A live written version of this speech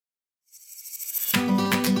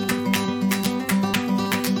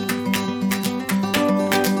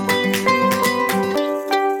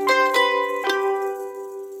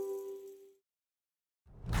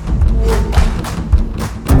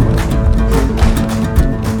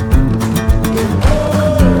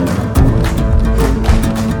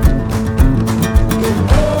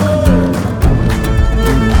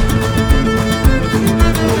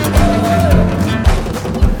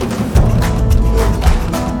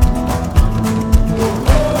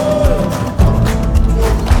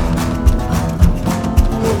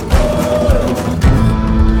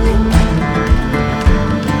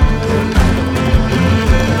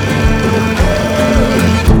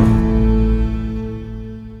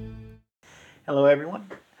Hello, everyone.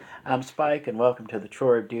 I'm Spike, and welcome to the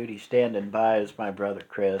Chore of Duty. Standing by is my brother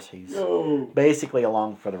Chris. He's basically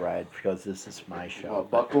along for the ride because this is my show.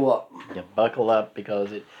 Buckle up. Yeah, buckle up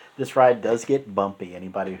because this ride does get bumpy.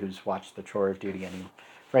 Anybody who's watched the Chore of Duty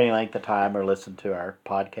for any length of time or listened to our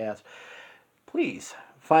podcast, please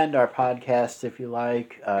find our podcasts if you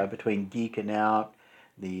like between Geeking Out,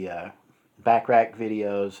 the back rack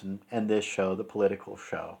videos, and this show, the political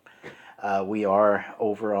show. We are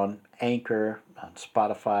over on Anchor, on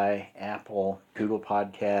Spotify, Apple, Google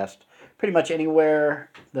Podcast, pretty much anywhere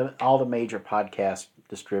all the major podcast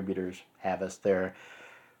distributors have us there.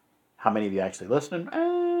 How many of you actually listen? I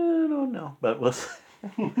don't know, but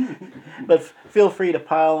but feel free to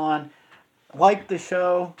pile on. Like the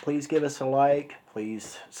show, please give us a like.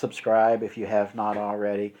 Please subscribe if you have not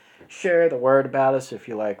already. Share the word about us if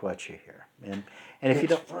you like what you hear. And if you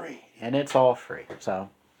don't, free. And it's all free. So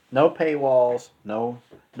no paywalls, no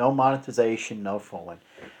monetization, no fooling.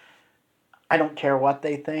 I don't care what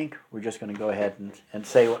they think. We're just going to go ahead and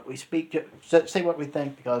say what we say what we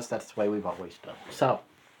think because that's the way we've always done. So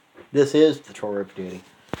this is the Chore of Duty.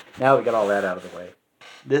 Now we got all that out of the way.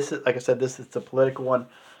 This is, like I said, this is the political one.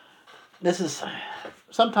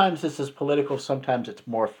 Sometimes this is political, sometimes it's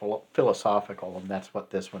more philosophical, and that's what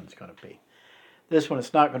this one's going to be. This one,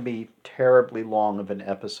 it's not going to be terribly long of an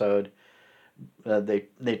episode.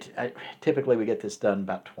 Typically we get this done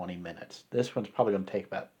about 20 minutes. This one's probably going to take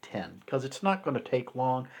about 10 because it's not going to take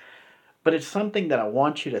long, but it's something that I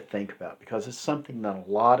want you to think about because it's something that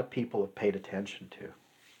a lot of people have paid attention to.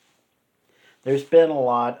 There's been a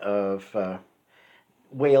lot of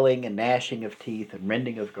wailing and gnashing of teeth and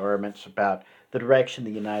rending of garments about the direction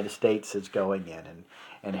the United States is going in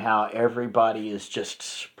and how everybody is just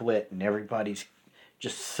split and everybody's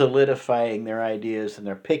just solidifying their ideas and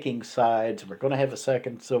they're picking sides and we're going to have a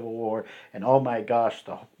second civil war and oh my gosh,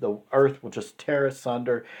 the earth will just tear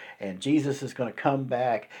asunder and Jesus is going to come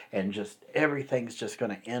back and just everything's just going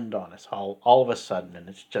to end on us all of a sudden and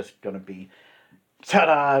it's just going to be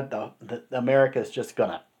ta-da, America is just going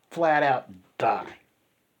to flat out die.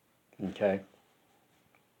 Okay?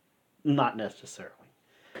 Not necessarily.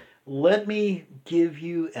 Let me give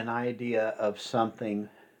you an idea of something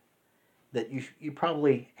that you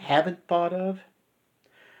probably haven't thought of,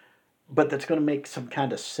 but that's going to make some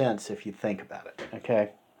kind of sense if you think about it.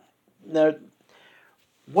 Okay? Now,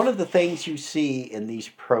 one of the things you see in these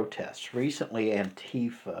protests, recently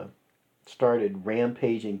Antifa started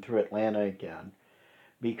rampaging through Atlanta again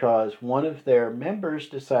because one of their members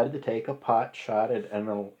decided to take a pot shot at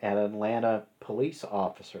an Atlanta police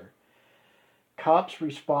officer. Cops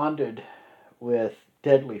responded with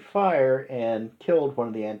deadly fire and killed one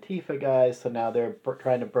of the Antifa guys, so now they're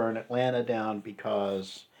trying to burn Atlanta down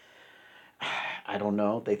because, I don't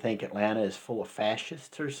know, they think Atlanta is full of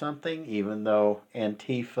fascists or something, even though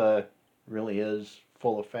Antifa really is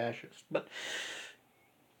full of fascists. But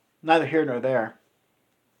neither here nor there.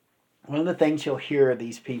 One of the things you'll hear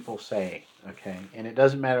these people say, okay, and it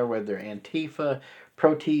doesn't matter whether they're Antifa,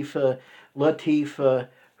 Pro-Tifa, Latifa,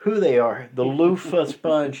 who they are, the loofah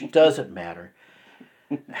sponge, doesn't matter.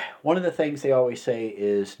 One of the things they always say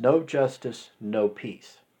is no justice, no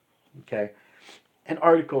peace. Okay? An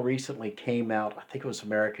article recently came out, I think it was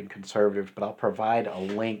American Conservatives, but I'll provide a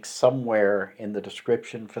link somewhere in the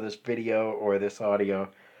description for this video or this audio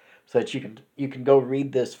so that you can go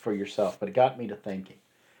read this for yourself. But it got me to thinking.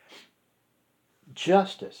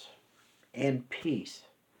 Justice and peace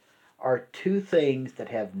are two things that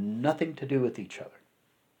have nothing to do with each other.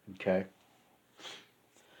 Okay?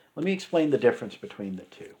 Let me explain the difference between the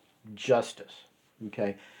two. Justice.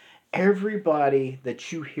 Okay? Everybody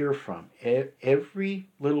that you hear from, every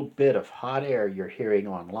little bit of hot air you're hearing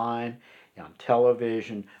online, on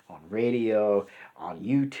television, on radio, on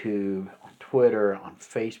YouTube, on Twitter, on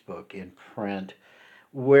Facebook, in print,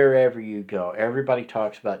 wherever you go, everybody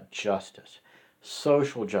talks about justice.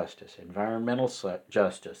 Social justice, environmental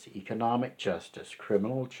justice, economic justice,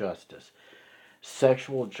 criminal justice,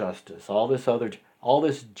 sexual justice, all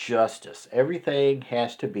this justice. Everything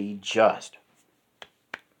has to be just.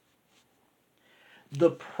 The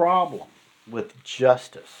problem with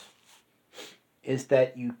justice is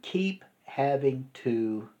that you keep having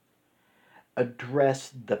to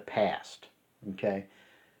address the past. Okay?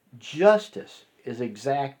 Justice is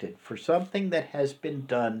exacted for something that has been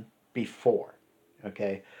done before.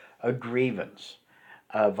 Okay? A grievance,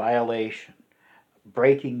 a violation,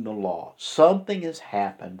 breaking the law. Something has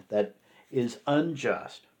happened that is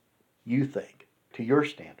unjust, you think, to your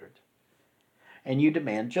standards, and you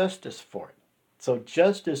demand justice for it. So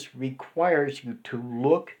justice requires you to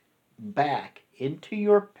look back into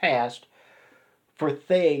your past for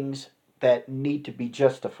things that need to be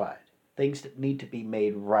justified, things that need to be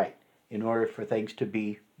made right in order for things to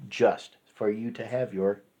be just, for you to have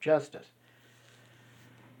your justice.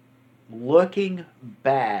 Looking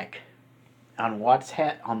back on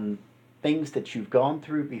on things that you've gone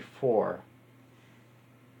through before,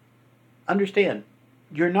 understand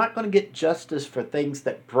you're not going to get justice for things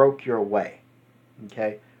that broke your way.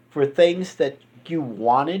 Okay? For things that you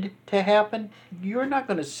wanted to happen, you're not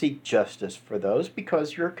going to seek justice for those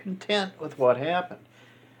because you're content with what happened.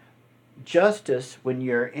 Justice, when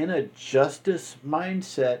you're in a justice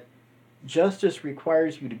mindset, justice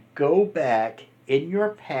requires you to go back in your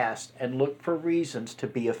past and look for reasons to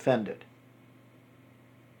be offended.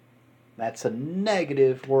 That's a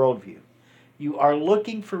negative worldview. You are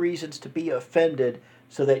looking for reasons to be offended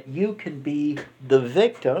so that you can be the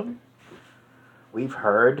victim. We've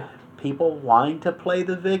heard people wanting to play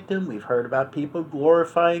the victim. We've heard about people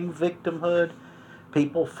glorifying victimhood,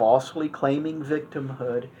 people falsely claiming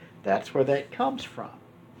victimhood. That's where that comes from.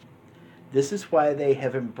 This is why they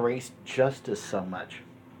have embraced justice so much.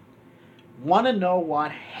 Want to know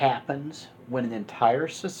what happens when an entire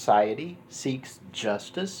society seeks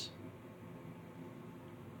justice?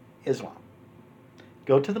 Islam.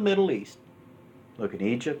 Go to the Middle East. Look at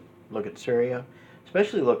Egypt. Look at Syria.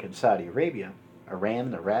 Especially look in Saudi Arabia, Iran,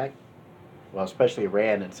 and Iraq. Well, especially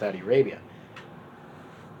Iran and Saudi Arabia.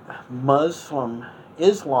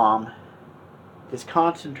 Islam is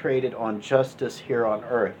concentrated on justice here on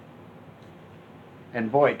earth.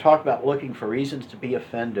 And boy, talk about looking for reasons to be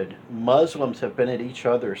offended. Muslims have been at each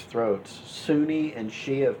other's throats. Sunni and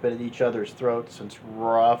Shia have been at each other's throats since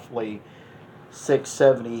roughly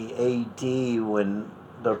 670 AD when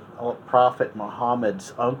the Prophet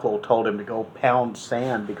Muhammad's uncle told him to go pound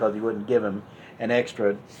sand because he wouldn't give him an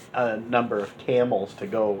extra number of camels to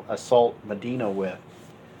go assault Medina with.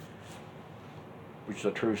 Which is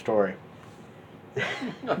a true story.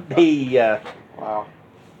 Wow.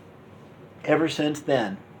 Ever since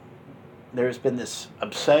then, there's been this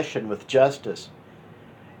obsession with justice.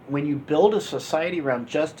 When you build a society around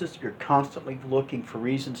justice, you're constantly looking for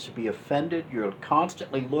reasons to be offended. You're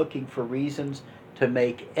constantly looking for reasons to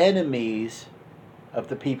make enemies of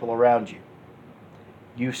the people around you.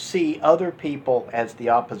 You see other people as the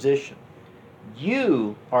opposition.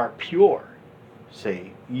 You are pure.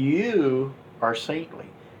 See, you are saintly.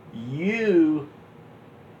 You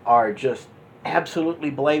are just absolutely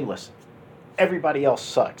blameless. Everybody else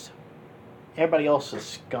sucks. Everybody else is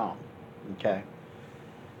scum. Okay?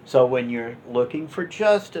 So when you're looking for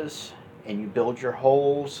justice and you build your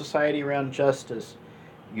whole society around justice,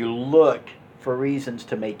 you look for reasons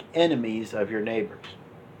to make enemies of your neighbors.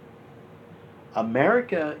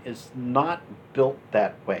 America is not built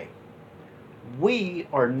that way. We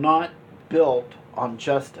are not built on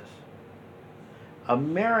justice.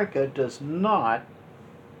 America does not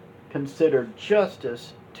consider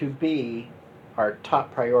justice to be our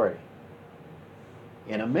top priority.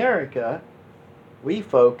 In America, we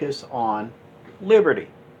focus on liberty.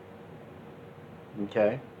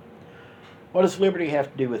 Okay? What does liberty have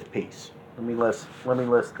to do with peace? Let me list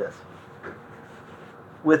this.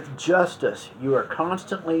 With justice, you are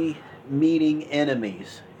constantly meeting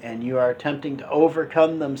enemies and you are attempting to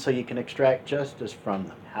overcome them so you can extract justice from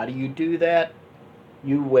them. How do you do that?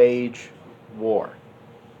 You wage war.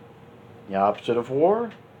 The opposite of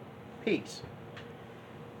war? Peace.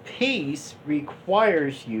 Peace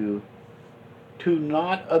requires you to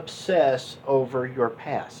not obsess over your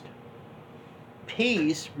past.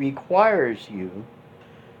 Peace requires you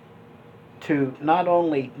to not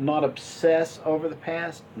only not obsess over the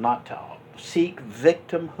past, not to seek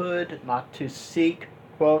victimhood, not to seek,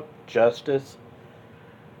 quote, justice.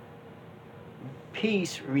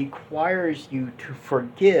 Peace requires you to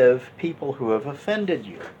forgive people who have offended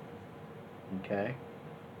you. Okay?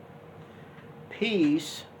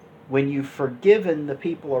 Peace, when you've forgiven the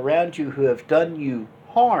people around you who have done you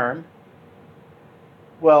harm,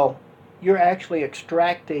 well, you're actually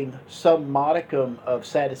extracting some modicum of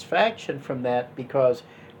satisfaction from that because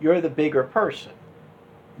you're the bigger person.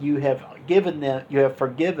 You have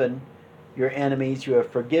forgiven your enemies, you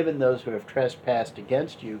have forgiven those who have trespassed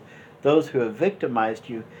against you, those who have victimized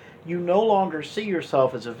you. You no longer see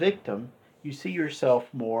yourself as a victim, you see yourself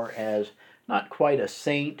more as not quite a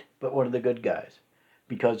saint, but one of the good guys.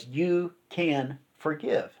 Because you can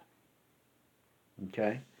forgive.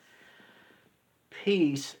 Okay?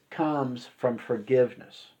 Peace comes from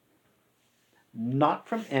forgiveness. Not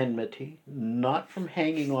from enmity, not from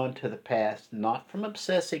hanging on to the past, not from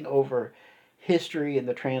obsessing over history and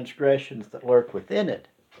the transgressions that lurk within it.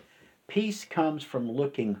 Peace comes from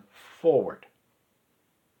looking forward.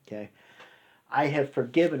 Okay? I have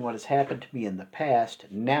forgiven what has happened to me in the past.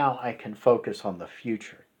 Now I can focus on the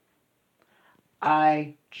future.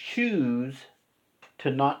 I choose to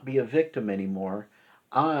not be a victim anymore.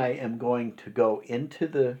 I am going to go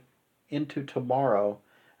into tomorrow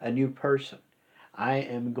a new person. I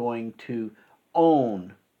am going to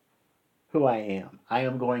own who I am. I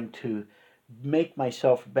am going to make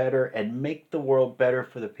myself better and make the world better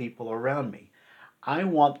for the people around me. I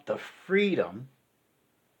want the freedom.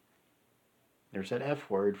 There's that F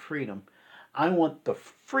word, freedom. I want the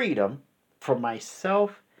freedom for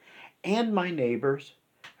myself and my neighbors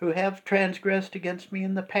who have transgressed against me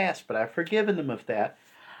in the past, but I've forgiven them of that.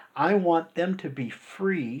 I want them to be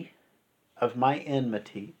free of my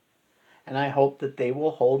enmity, and I hope that they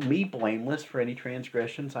will hold me blameless for any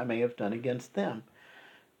transgressions I may have done against them.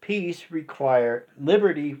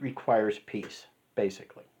 Liberty requires peace,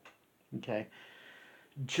 basically. Okay?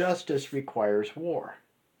 Justice requires war.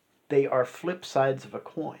 They are flip sides of a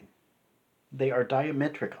coin. They are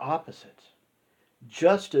diametric opposites.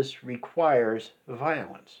 Justice requires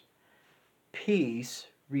violence. Peace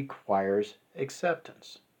requires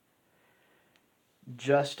acceptance.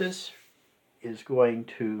 Justice is going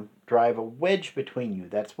to drive a wedge between you.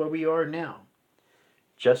 That's where we are now.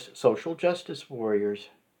 Just social justice warriors.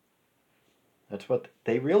 That's what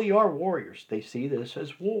they really are, warriors. They see this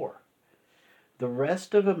as war. The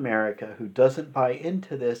rest of America who doesn't buy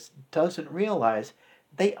into this doesn't realize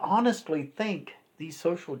they honestly think, these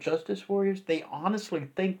social justice warriors, they honestly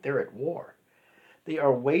think they're at war. They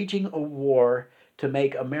are waging a war to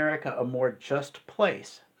make America a more just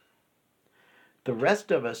place. The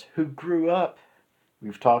rest of us who grew up,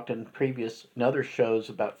 we've talked in other shows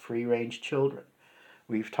about free-range children.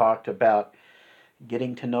 We've talked about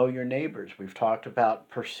getting to know your neighbors. We've talked about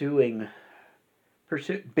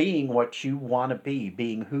being what you want to be,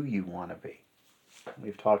 being who you want to be.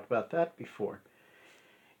 We've talked about that before.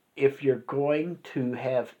 If you're going to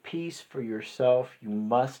have peace for yourself, you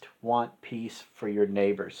must want peace for your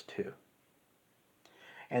neighbors too.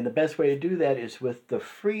 And the best way to do that is with the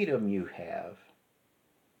freedom you have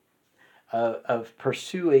of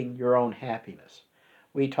pursuing your own happiness.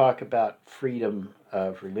 We talk about freedom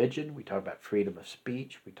of religion. We talk about freedom of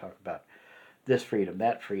speech. We talk about this freedom,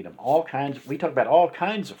 that freedom, we talk about all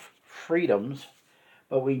kinds of freedoms,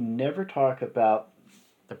 but we never talk about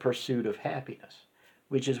the pursuit of happiness,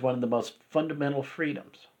 which is one of the most fundamental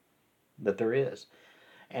freedoms that there is.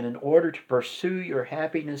 And in order to pursue your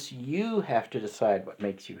happiness, you have to decide what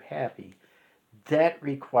makes you happy. That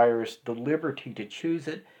requires the liberty to choose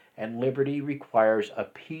it, and liberty requires a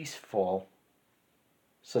peaceful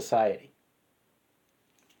society.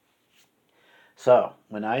 So,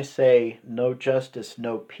 when I say no justice,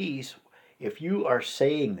 no peace, if you are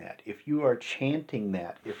saying that, if you are chanting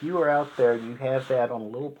that, if you are out there and you have that on a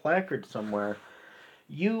little placard somewhere,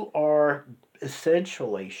 you are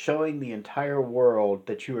essentially showing the entire world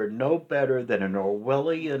that you are no better than an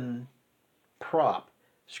Orwellian prop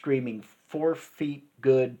screaming 4 feet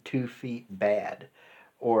good, 2 feet bad,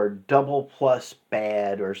 or double plus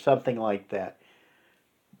bad, or something like that.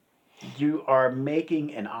 You are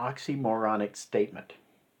making an oxymoronic statement,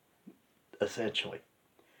 essentially.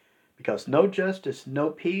 Because no justice, no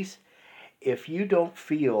peace, if you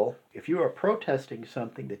are protesting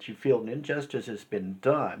something that you feel an injustice has been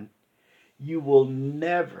done, you will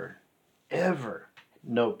never, ever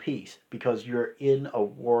know peace because you're in a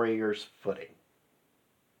warrior's footing.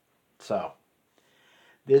 So,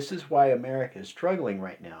 this is why America is struggling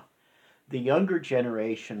right now. The younger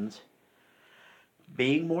generations,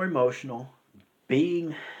 being more emotional,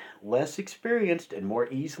 being less experienced and more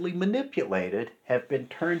easily manipulated, have been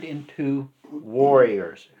turned into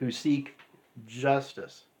warriors who seek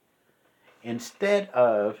justice. Instead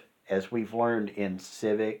of, as we've learned in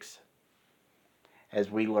civics, as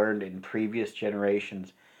we learned in previous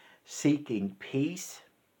generations, seeking peace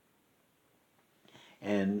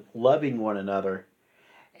and loving one another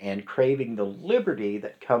and craving the liberty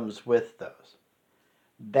that comes with those.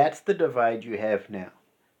 That's the divide you have now.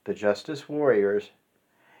 The justice warriors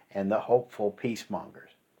and the hopeful peacemongers.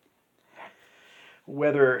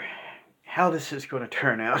 How this is going to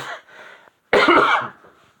turn out,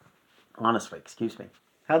 honestly,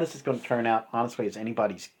 how this is going to turn out, honestly, is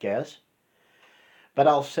anybody's guess. But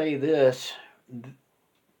I'll say this,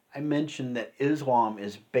 I mentioned that Islam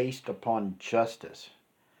is based upon justice.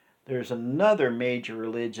 There's another major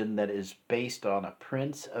religion that is based on a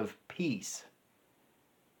Prince of Peace.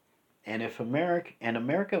 And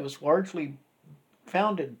America was largely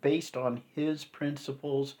founded based on his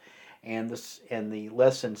principles and the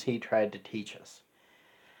lessons he tried to teach us.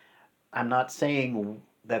 I'm not saying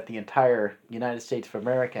that the entire United States of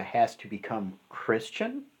America has to become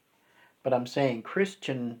Christian, but I'm saying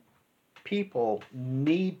Christian people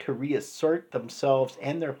need to reassert themselves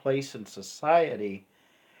and their place in society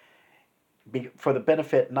for the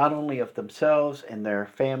benefit not only of themselves and their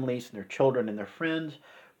families and their children and their friends,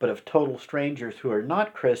 but of total strangers who are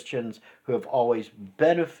not Christians, who have always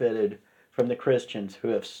benefited from the Christians who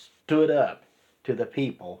have stood up to the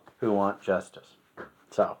people who want justice.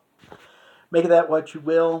 So, make of that what you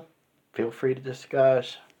will. Feel free to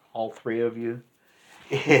discuss, all three of you.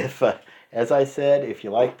 If, as I said, if you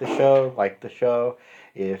like the show, like the show.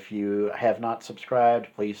 If you have not subscribed,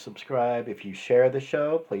 please subscribe. If you share the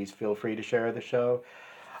show, please feel free to share the show.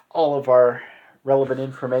 All of our relevant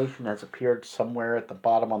information has appeared somewhere at the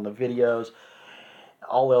bottom on the videos.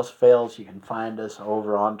 All else fails, you can find us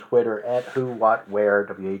over on Twitter at Who What Where,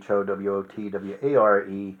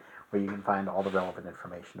 WHOWOTWARE, where you can find all the relevant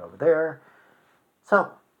information over there.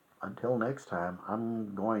 So, until next time,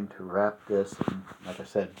 I'm going to wrap this. Like I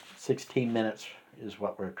said, 16 minutes is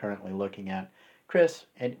what we're currently looking at. Chris,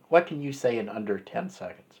 and what can you say in under 10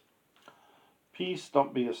 seconds? Peace,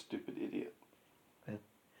 don't be a stupid idiot.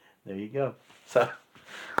 There you go. So,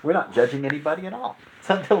 we're not judging anybody at all.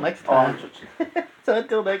 So until next time. So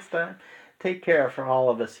until next time, take care for all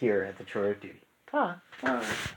of us here at the Chore of Duty. Ta.